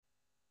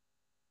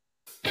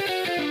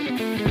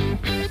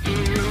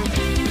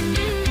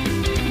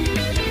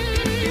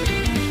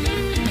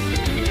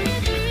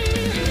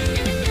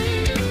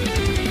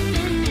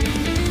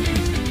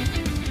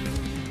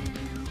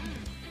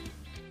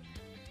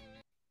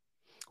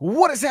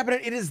What is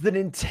happening? It is the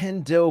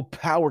Nintendo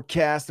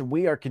Powercast, and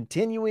we are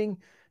continuing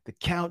the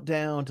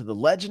countdown to The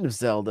Legend of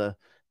Zelda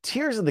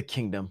Tears of the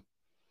Kingdom.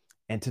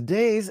 And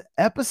today's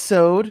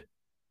episode,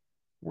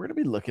 we're going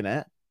to be looking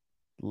at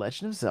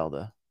Legend of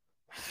Zelda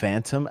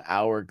Phantom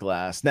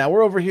Hourglass. Now,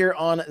 we're over here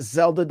on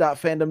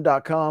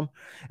zelda.fandom.com,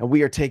 and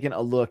we are taking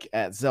a look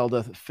at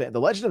The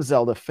Legend of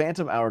Zelda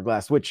Phantom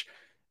Hourglass, which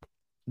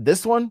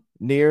this one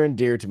near and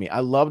dear to me.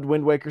 I loved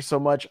Wind Waker so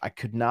much. I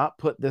could not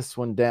put this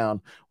one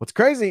down. What's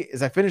crazy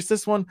is I finished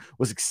this one,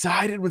 was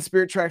excited when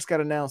Spirit Tracks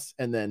got announced,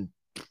 and then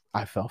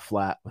I fell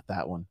flat with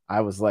that one.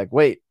 I was like,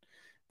 wait,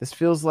 this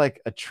feels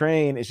like a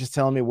train. It's just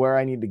telling me where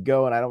I need to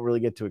go, and I don't really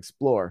get to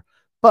explore.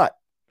 But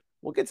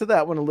we'll get to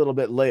that one a little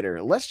bit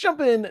later. Let's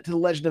jump into The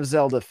Legend of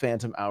Zelda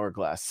Phantom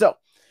Hourglass. So,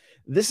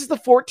 this is the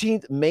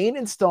 14th main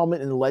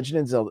installment in the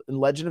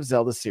Legend of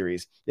Zelda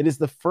series. It is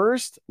the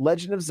first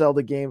Legend of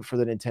Zelda game for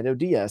the Nintendo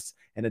DS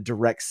and a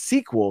direct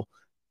sequel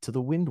to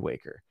the Wind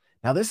Waker.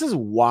 Now, this is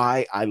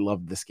why I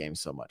loved this game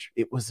so much.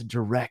 It was a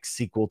direct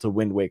sequel to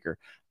Wind Waker.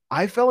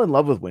 I fell in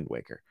love with Wind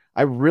Waker.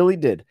 I really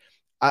did.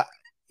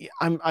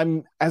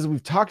 I'm as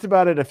we've talked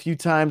about it a few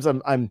times.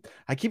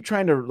 I keep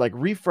trying to like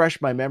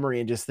refresh my memory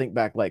and just think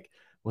back. Like,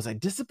 was I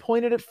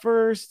disappointed at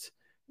first?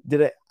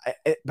 Did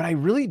but I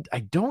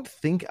don't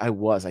think I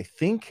was. I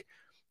think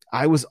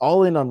I was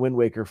all in on Wind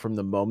Waker from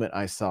the moment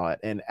I saw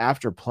it. And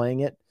after playing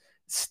it,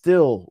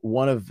 still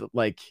one of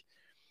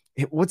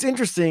what's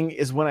interesting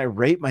is when I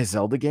rate my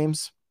Zelda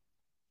games,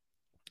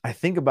 I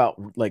think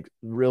about like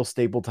real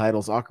staple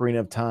titles, Ocarina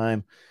of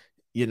Time,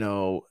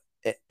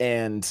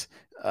 and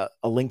A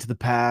Link to the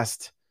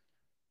Past.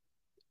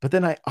 But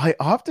then I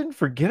often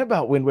forget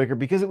about Wind Waker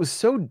because it was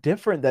so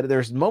different that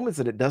there's moments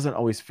that it doesn't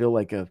always feel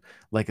like a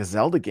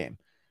Zelda game.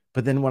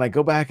 But then when I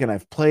go back and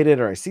I've played it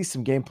or I see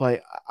some gameplay,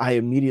 I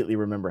immediately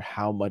remember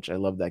how much I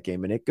love that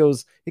game, and it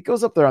goes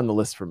up there on the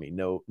list for me,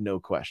 no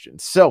question.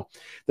 So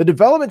the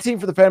development team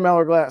for the Phantom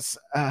Hourglass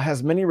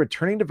has many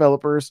returning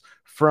developers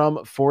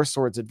from Four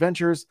Swords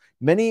Adventures,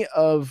 many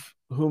of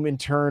whom in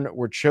turn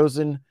were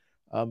chosen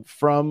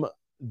from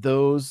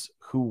those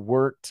who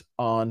worked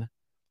on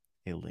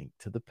A Link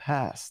to the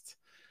Past.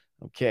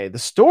 Okay, the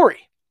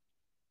story: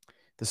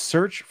 the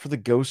search for the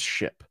ghost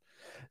ship.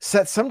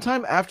 Set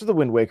sometime after the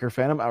Wind Waker,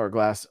 Phantom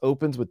Hourglass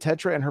opens with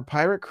Tetra and her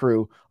pirate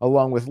crew,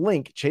 along with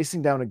Link,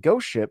 chasing down a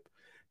ghost ship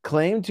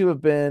claimed to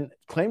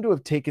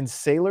have taken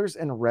sailors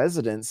and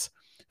residents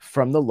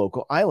from the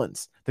local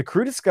islands. The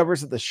crew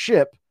discovers the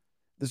ship,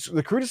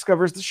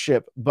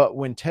 but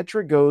when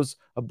Tetra goes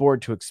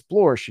aboard to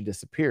explore, she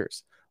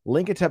disappears.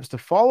 Link attempts to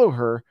follow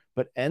her,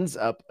 but ends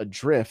up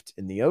adrift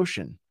in the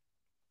ocean.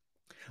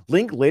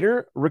 Link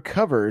later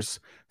recovers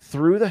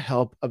through the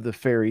help of the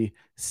fairy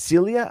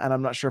Celia, and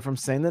I'm not sure if I'm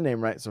saying the name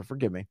right, so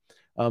forgive me,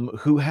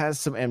 who has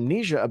some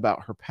amnesia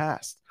about her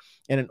past,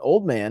 and an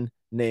old man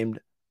named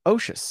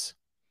Oshus,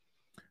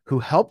 who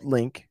helped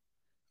Link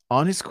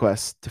on his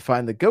quest to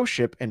find the ghost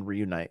ship and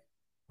reunite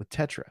with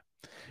Tetra.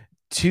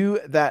 To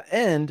that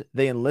end,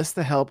 they enlist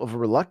the help of a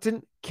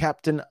reluctant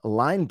Captain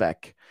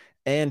Linebeck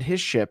and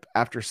his ship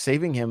after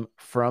saving him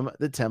from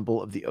the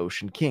Temple of the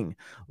Ocean King.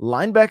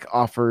 Linebeck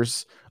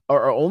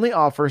only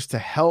offers to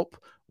help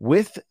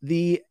with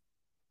the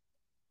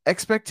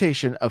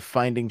expectation of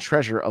finding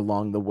treasure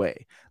along the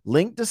way.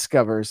 Link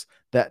discovers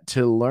that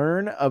to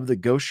learn of the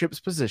ghost ship's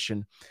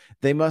position,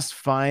 they must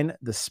find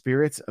the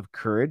spirits of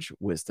courage,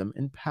 wisdom,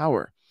 and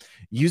power,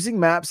 using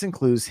maps and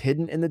clues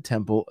hidden in the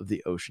Temple of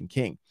the Ocean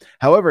King.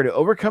 However, to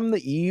overcome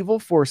the evil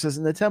forces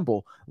in the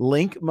temple,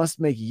 Link must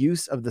make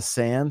use of the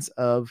sands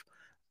of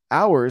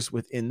hours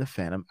within the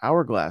Phantom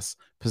Hourglass,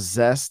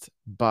 possessed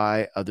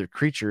by other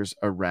creatures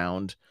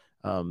around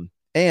the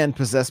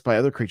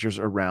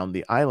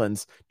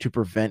islands to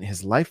prevent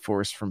his life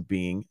force from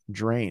being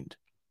drained.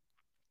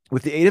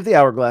 With the aid of the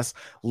hourglass,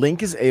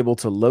 Link is able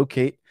to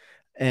locate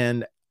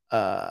and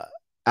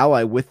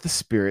ally with the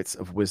spirits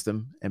of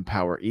wisdom and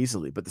power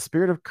easily. But the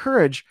spirit of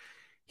courage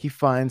he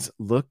finds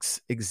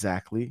looks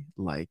exactly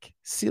like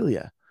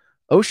Celia.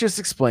 Oshus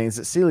explains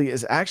that Celia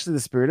is actually the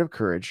spirit of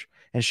courage,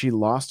 and she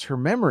lost her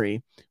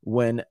memory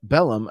when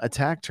Bellum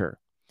attacked her.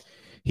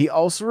 He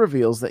also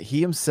reveals that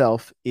he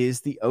himself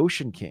is the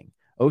Ocean King.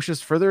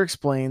 Oshus further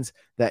explains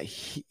that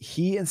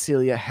he and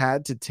Celia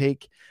had to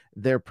take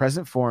their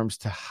present forms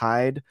to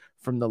hide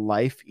from the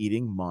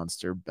life-eating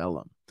monster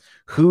Bellum,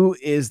 who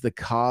is the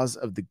cause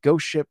of the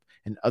ghost ship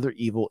and other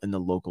evil in the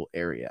local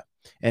area,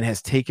 and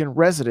has taken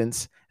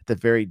residence at the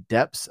very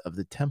depths of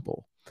the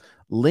temple.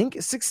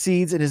 Link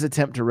succeeds in his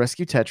attempt to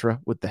rescue Tetra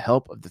with the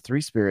help of the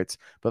three spirits,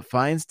 but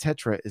finds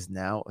Tetra is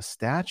now a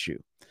statue,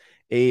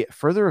 a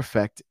further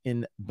effect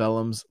in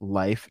Bellum's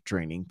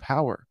life-draining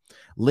power.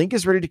 Link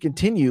is ready to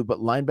continue, but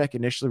Linebeck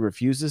initially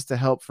refuses to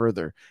help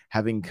further,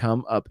 having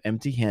come up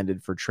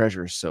empty-handed for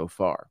treasures so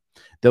far.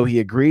 Though he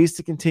agrees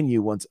to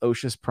continue once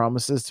Oshus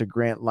promises to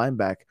grant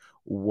Linebeck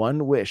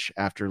one wish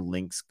after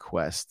Link's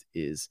quest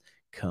is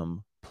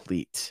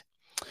complete.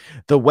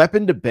 The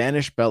weapon to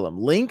banish Bellum.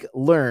 Link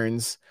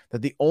learns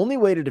that the only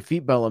way to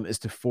defeat Bellum is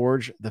to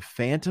forge the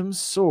Phantom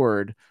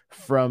Sword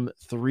from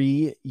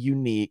 3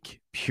 unique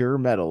pure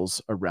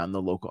metals around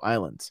the local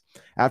islands.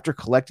 After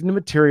collecting the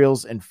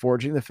materials and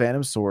forging the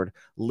Phantom Sword,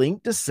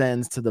 Link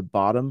descends to the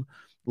bottom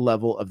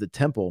level of the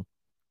temple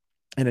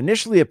and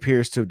initially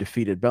appears to have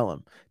defeated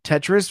Bellum.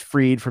 Tetra is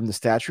freed from the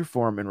statue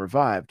form and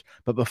revived,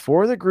 but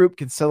before the group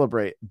can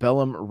celebrate,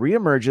 Bellum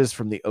reemerges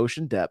from the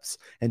ocean depths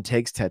and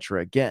takes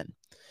Tetra again.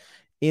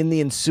 In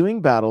the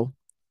ensuing battle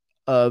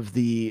of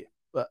the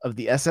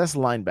SS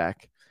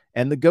Lineback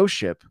and the ghost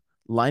ship,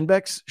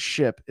 Lineback's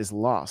ship is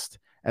lost,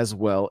 as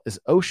well as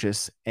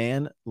Oshus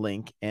and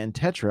Link and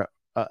Tetra.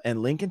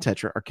 Link and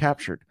Tetra are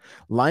captured.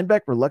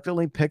 Lineback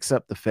reluctantly picks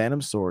up the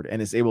Phantom Sword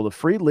and is able to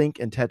free Link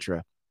and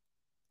Tetra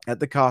at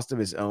the cost of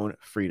his own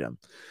freedom,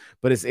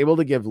 but is able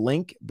to give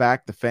Link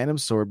back the Phantom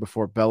Sword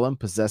before Bellum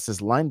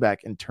possesses Lineback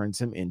and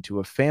turns him into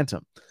a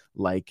phantom,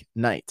 like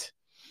Knight.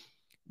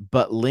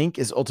 But Link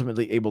is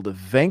ultimately able to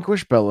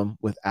vanquish Bellum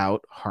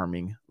without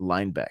harming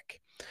Lineback.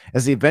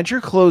 As the adventure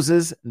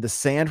closes, the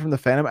sand from the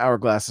Phantom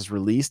Hourglass is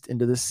released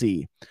into the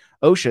sea.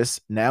 Oshus,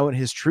 now in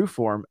his true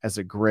form as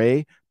a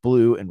gray,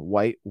 blue, and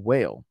white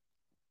whale,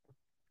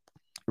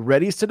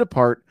 readies to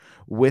depart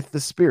with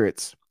the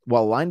spirits,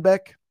 while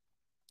Lineback,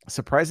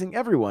 surprising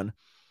everyone,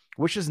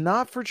 wishes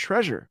not for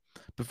treasure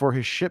before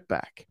his ship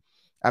back.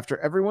 After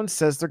everyone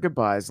says their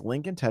goodbyes,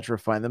 Link and Tetra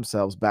find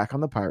themselves back on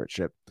the pirate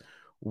ship,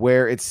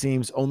 where it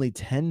seems only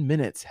 10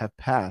 minutes have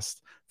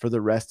passed for the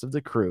rest of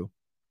the crew,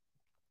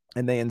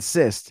 and they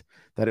insist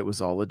that it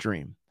was all a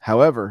dream.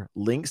 However,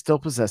 Link still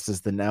possesses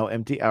the now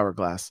empty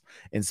hourglass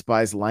and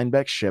spies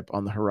Lineback's ship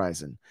on the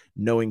horizon,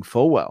 knowing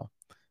full well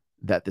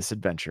that this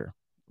adventure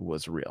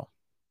was real.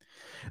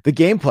 The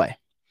gameplay.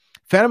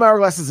 Phantom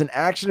Hourglass is an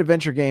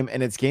action-adventure game,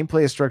 and its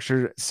gameplay is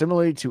structured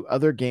similarly to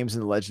other games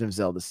in the Legend of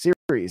Zelda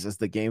series. As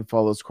the game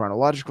follows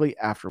chronologically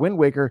after Wind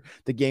Waker,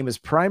 the game is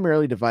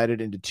primarily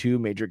divided into 2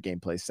 major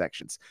gameplay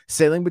sections: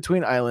 sailing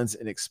between islands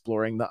and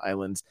exploring the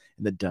islands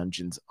and the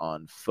dungeons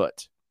on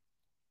foot.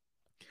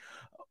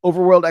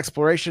 Overworld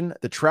exploration.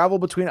 The travel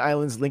between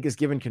islands, Link is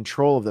given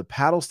control of the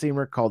paddle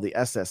steamer called the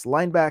SS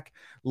Lineback.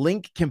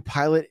 Link can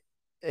pilot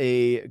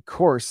a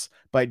course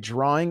by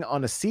drawing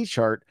on a sea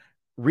chart,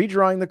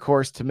 redrawing the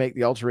course to make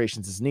the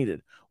alterations as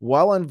needed.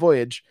 While on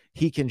voyage,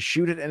 he can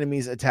shoot at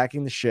enemies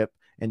attacking the ship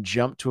and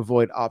jump to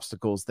avoid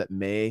obstacles that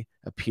may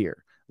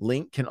appear.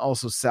 Link can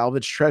also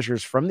salvage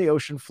treasures from the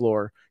ocean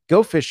floor,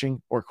 go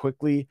fishing, or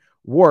quickly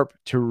warp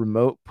to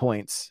remote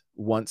points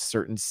once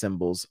certain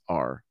symbols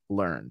are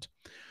learned.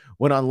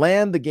 When on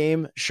land, the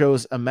game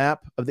shows a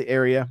map of the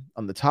area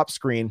on the top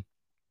screen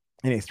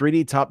and a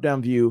 3D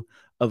top-down view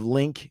of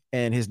Link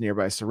and his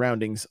nearby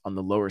surroundings on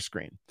the lower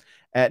screen.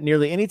 At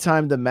nearly any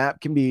time, the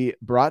map can be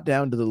brought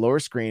down to the lower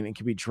screen and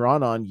can be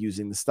drawn on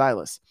using the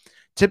stylus,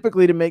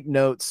 typically to make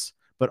notes,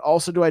 but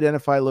also to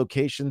identify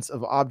locations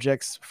of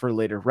objects for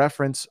later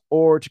reference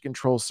or to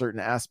control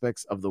certain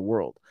aspects of the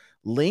world.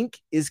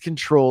 Link is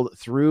controlled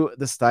through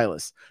the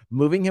stylus,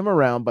 moving him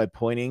around by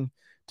pointing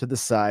to the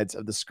sides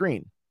of the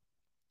screen,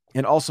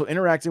 and also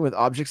interacting with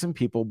objects and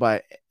people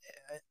by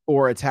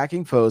or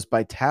attacking foes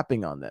by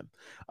tapping on them.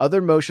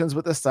 Other motions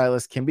with the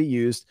stylus can be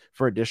used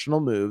for additional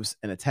moves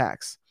and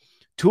attacks.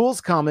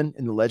 Tools common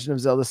in the Legend of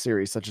Zelda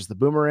series, such as the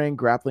boomerang,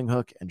 grappling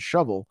hook, and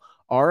shovel,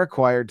 are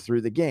acquired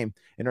through the game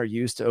and are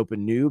used to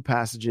open new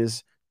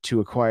passages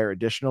to acquire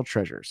additional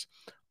treasures,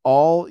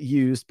 all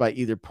used by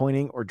either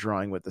pointing or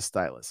drawing with the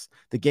stylus.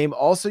 The game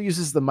also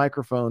uses the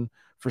microphone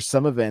for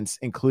some events,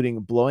 including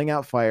blowing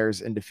out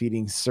fires and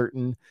defeating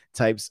certain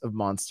types of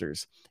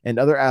monsters, and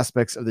other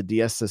aspects of the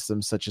DS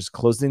system, such as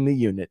closing the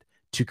unit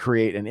to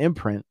create an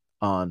imprint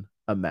on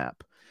a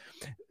map.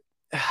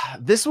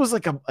 This was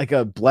like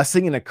a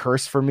blessing and a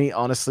curse for me,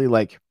 honestly.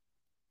 Like,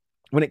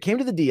 when it came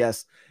to the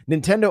DS,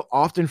 Nintendo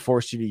often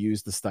forced you to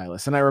use the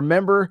stylus. And I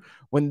remember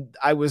when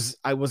I was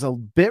a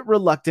bit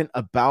reluctant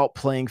about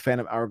playing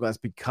Phantom Hourglass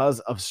because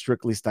of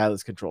strictly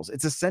stylus controls.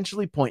 It's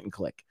essentially point and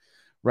click,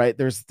 right?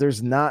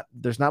 There's not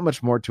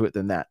much more to it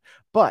than that.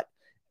 But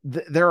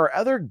there are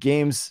other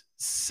games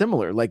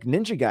similar, like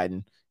Ninja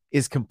Gaiden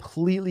is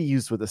completely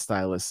used with a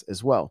stylus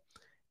as well.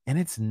 And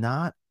it's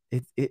not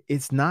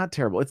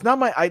terrible. It's not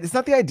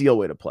the ideal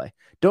way to play.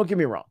 Don't get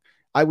me wrong.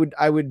 I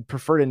would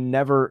prefer to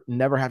never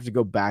have to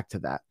go back to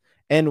that,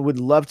 and would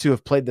love to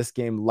have played this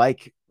game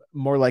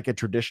more like a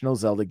traditional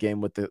Zelda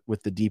game with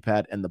the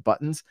D-pad and the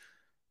buttons.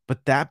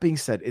 But that being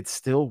said, it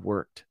still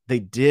worked. They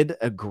did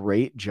a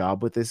great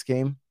job with this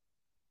game.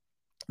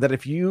 That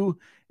if you've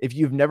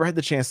never had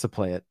the chance to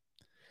play it,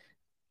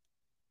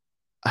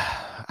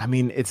 I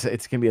mean,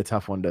 it's gonna be a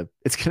tough one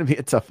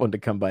to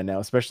come by now,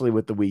 especially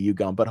with the Wii U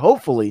gone. But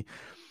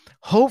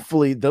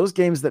hopefully those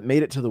games that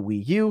made it to the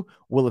Wii U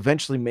will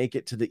eventually make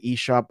it to the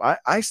eShop.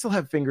 I still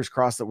have fingers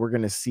crossed that we're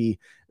going to see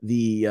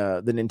the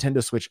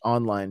Nintendo Switch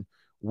Online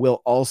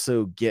will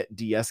also get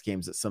DS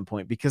games at some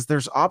point, because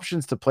there's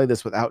options to play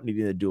this without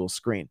needing a dual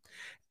screen.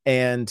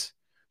 And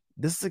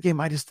this is a game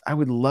I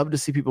would love to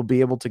see people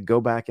be able to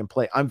go back and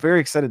play. I'm very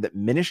excited that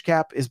Minish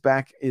Cap is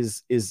back,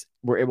 is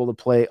we're able to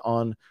play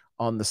on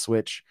the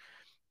Switch,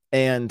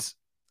 and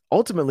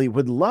ultimately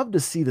would love to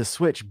see the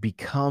Switch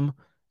become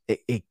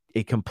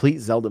a complete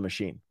Zelda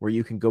machine where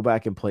you can go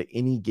back and play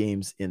any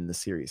games in the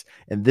series.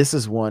 And this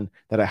is one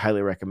that I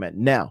highly recommend.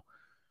 Now,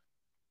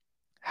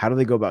 how do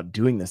they go about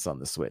doing this on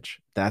the Switch?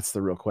 That's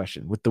the real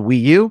question. With the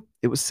Wii U,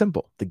 it was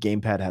simple. The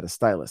gamepad had a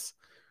stylus.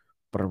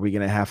 But are we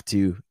going to have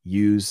to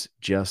use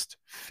just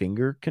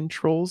finger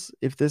controls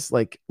if this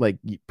like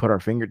you put our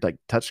finger like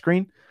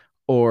touchscreen,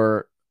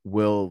 or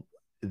will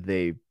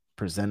they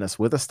present us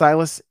with a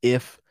stylus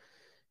if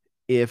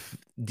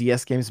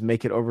DS games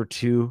make it over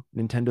to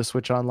Nintendo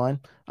Switch Online?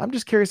 I'm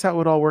just curious how it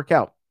would all work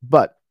out.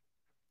 But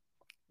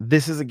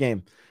this is a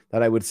game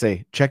that I would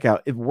say check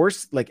out. If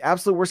worst, like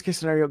absolute worst case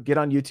scenario, get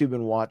on YouTube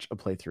and watch a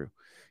playthrough,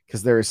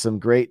 because there are some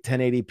great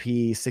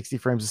 1080p 60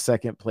 frames a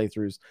second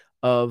playthroughs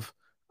of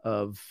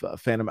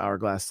Phantom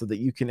Hourglass, so that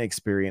you can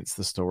experience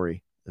the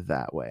story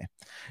that way.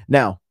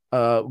 Now,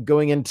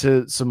 going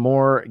into some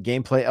more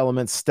gameplay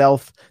elements,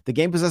 stealth. The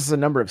game possesses a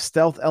number of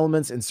stealth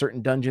elements in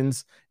certain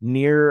dungeons.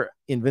 Near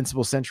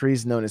invincible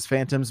sentries known as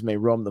phantoms may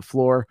roam the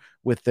floor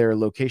with their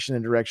location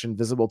and direction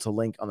visible to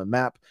Link on the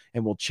map,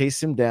 and will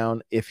chase him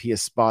down if he is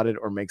spotted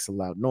or makes a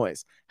loud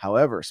noise.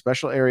 However,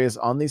 special areas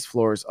on these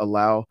floors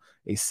allow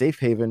a safe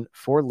haven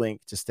for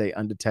Link to stay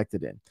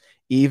undetected in,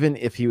 even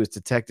if he was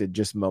detected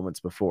just moments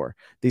before.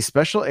 These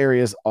special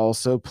areas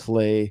also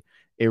play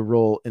a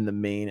role in the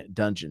main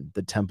dungeon,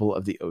 the Temple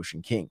of the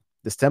Ocean King.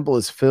 This temple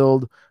is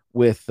filled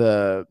with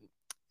I'm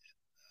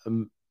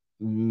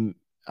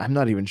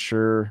not even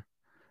sure,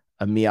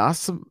 a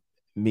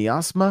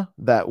miasma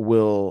that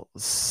will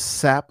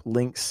sap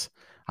Link's.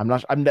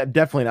 I'm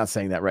definitely not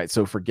saying that right,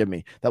 so forgive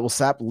me. That will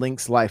sap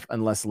Link's life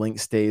unless Link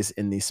stays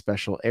in these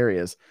special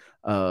areas,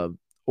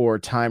 or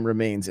time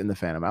remains in the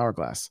Phantom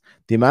Hourglass.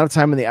 The amount of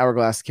time in the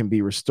hourglass can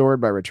be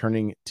restored by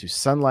returning to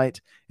sunlight,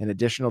 and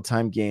additional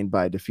time gained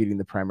by defeating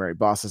the primary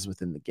bosses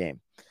within the game,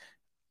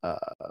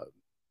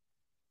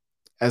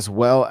 as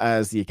well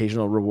as the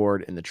occasional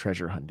reward in the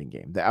treasure hunting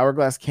game. The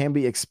hourglass can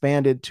be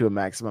expanded to a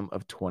maximum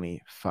of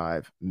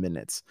 25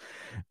 minutes.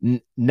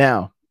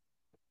 Now,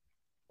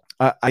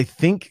 I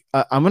think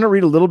I'm going to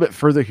read a little bit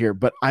further here,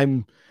 but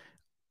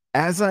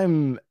as I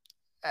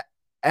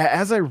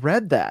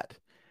read that,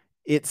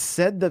 it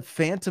said that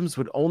phantoms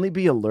would only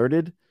be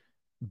alerted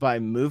by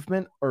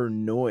movement or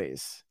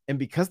noise. And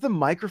because the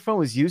microphone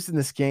was used in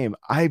this game,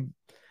 I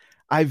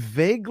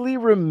vaguely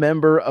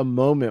remember a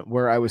moment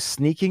where I was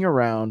sneaking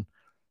around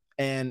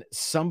and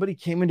somebody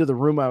came into the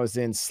room I was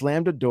in,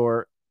 slammed a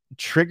door,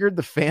 triggered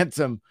the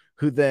phantom,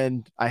 who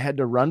then I had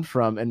to run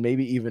from, and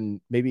maybe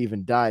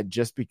even died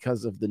just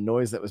because of the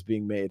noise that was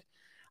being made.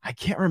 I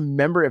can't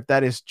remember if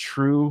that is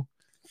true,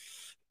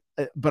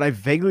 but I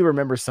vaguely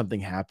remember something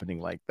happening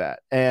like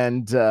that.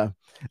 And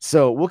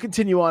so we'll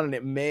continue on, and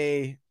it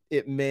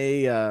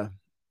may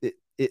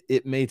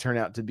turn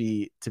out to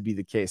be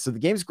the case. So the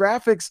game's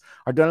graphics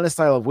are done in the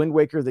style of Wind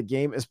Waker. The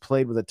game is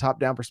played with a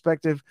top-down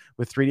perspective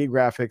with 3D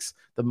graphics.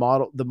 The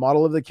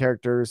model of the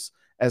characters,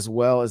 as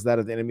well as that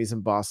of the enemies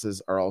and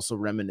bosses, are also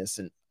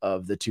reminiscent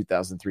of the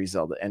 2003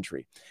 Zelda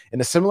entry.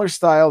 In a similar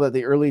style that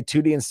the early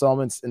 2D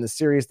installments in the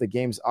series, the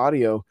game's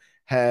audio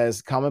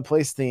has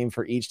commonplace theme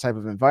for each type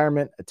of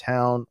environment: a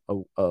town,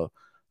 a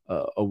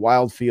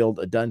wild field,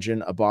 a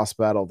dungeon, a boss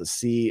battle, the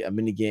sea, a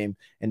mini game,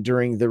 and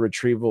during the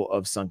retrieval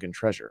of sunken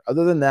treasure.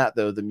 Other than that,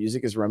 though, the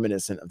music is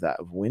reminiscent of that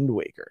of Wind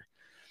Waker.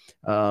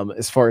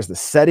 As far as the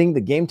setting,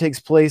 the game takes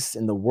place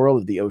in the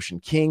world of the Ocean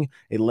King,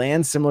 a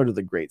land similar to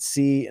the Great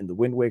Sea in the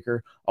Wind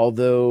Waker.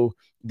 Although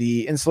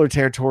the insular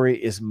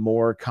territory is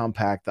more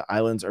compact, the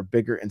islands are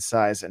bigger in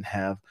size and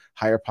have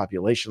higher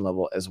population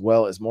level, as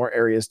well as more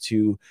areas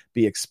to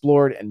be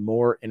explored and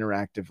more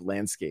interactive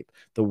landscape.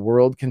 The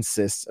world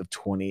consists of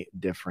 20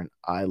 different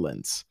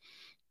islands.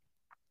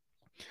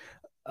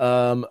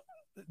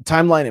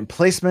 Timeline and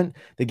placement.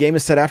 The game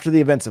is set after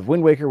the events of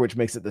Wind Waker, which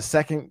makes it the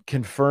second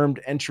confirmed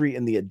entry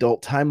in the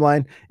adult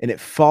timeline, and it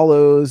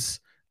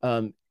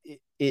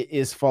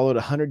is followed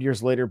 100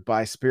 years later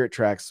by Spirit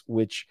Tracks,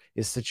 which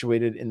is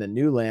situated in the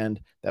new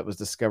land that was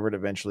discovered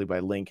eventually by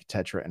Link,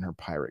 Tetra, and her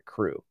pirate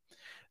crew.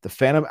 The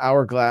Phantom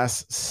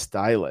Hourglass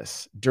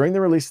stylus. During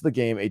the release of the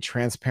game, a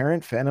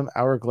transparent Phantom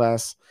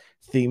Hourglass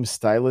themed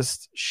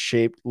stylus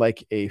shaped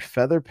like a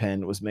feather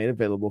pen was made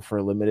available for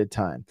a limited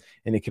time,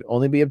 and it could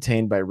only be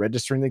obtained by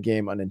registering the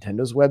game on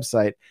Nintendo's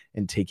website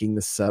and taking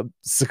the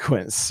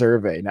subsequent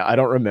survey. Now, I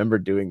don't remember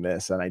doing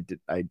this, and I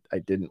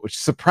didn't, which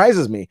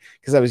surprises me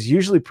because I was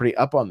usually pretty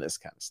up on this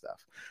kind of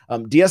stuff.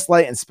 DS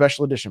Lite and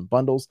Special Edition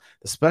bundles.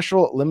 The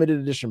Special Limited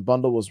Edition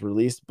bundle was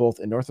released both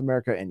in North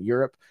America and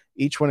Europe,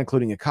 each one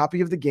including a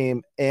copy of the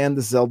game and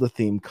the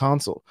Zelda-themed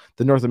console.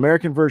 The North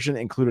American version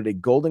included a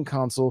golden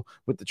console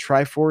with the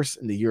Triforce,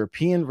 and the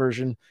European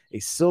version a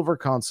silver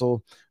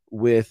console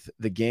with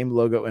the game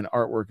logo and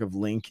artwork of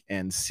Link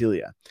and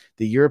Celia.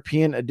 The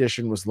European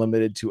edition was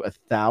limited to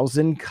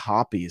 1,000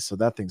 copies, so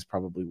that thing's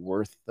probably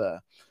worth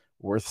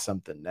worth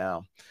something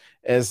now.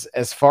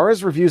 As far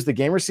as reviews, the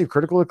game received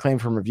critical acclaim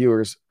from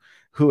reviewers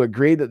who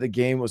agreed that the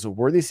game was a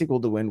worthy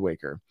sequel to Wind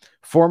Waker.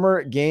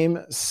 Former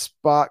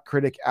GameSpot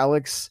critic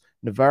Alex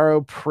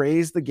Navarro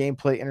praised the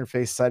gameplay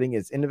interface, citing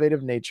its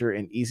innovative nature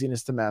and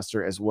easiness to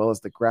master, as well as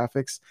the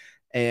graphics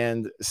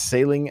and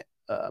sailing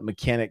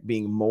mechanic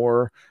being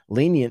more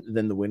lenient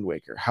than the Wind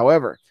Waker.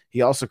 However,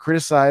 he also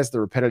criticized the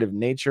repetitive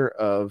nature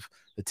of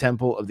the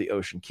Temple of the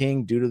Ocean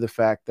King due to the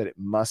fact that it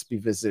must be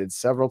visited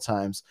several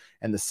times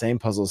and the same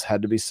puzzles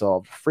had to be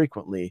solved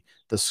frequently.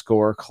 The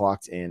score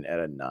clocked in at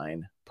a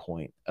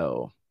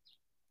 9.0.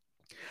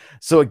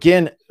 So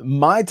again,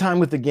 my time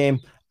with the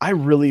game, I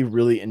really,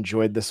 really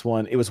enjoyed this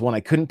one. It was one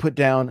I couldn't put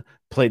down,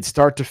 played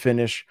start to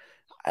finish.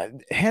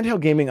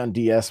 Handheld gaming on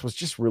DS was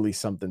just really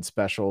something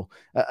special.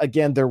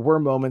 Again, there were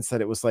moments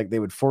that it was like they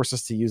would force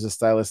us to use a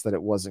stylus that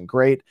it wasn't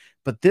great,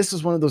 but this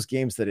was one of those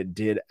games that it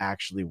did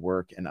actually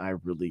work, and I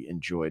really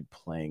enjoyed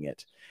playing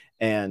it.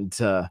 And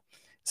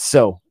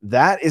so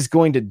that is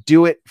going to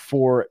do it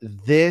for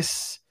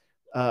this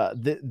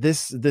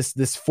this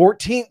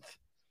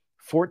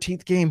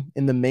 14th game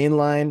in the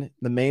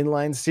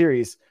mainline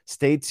series.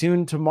 Stay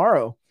tuned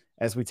tomorrow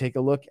as we take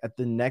a look at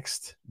the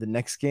next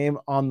game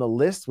on the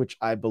list, which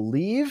I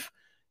believe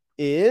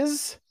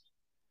is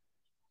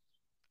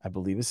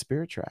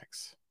Spirit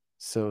Tracks.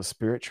 So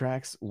Spirit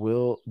Tracks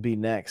will be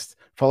next,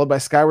 followed by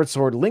Skyward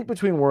Sword, Link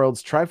Between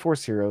Worlds,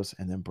 Triforce Heroes,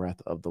 and then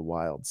Breath of the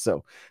Wild.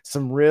 So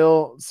some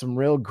real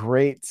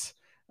great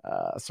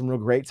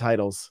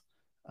titles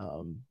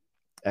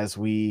as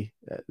we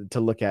to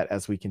look at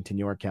as we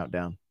continue our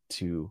countdown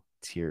to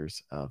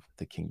Tears of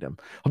the Kingdom.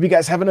 Hope you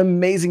guys have an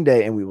amazing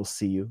day, and we will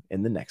see you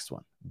in the next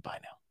one. Bye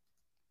now.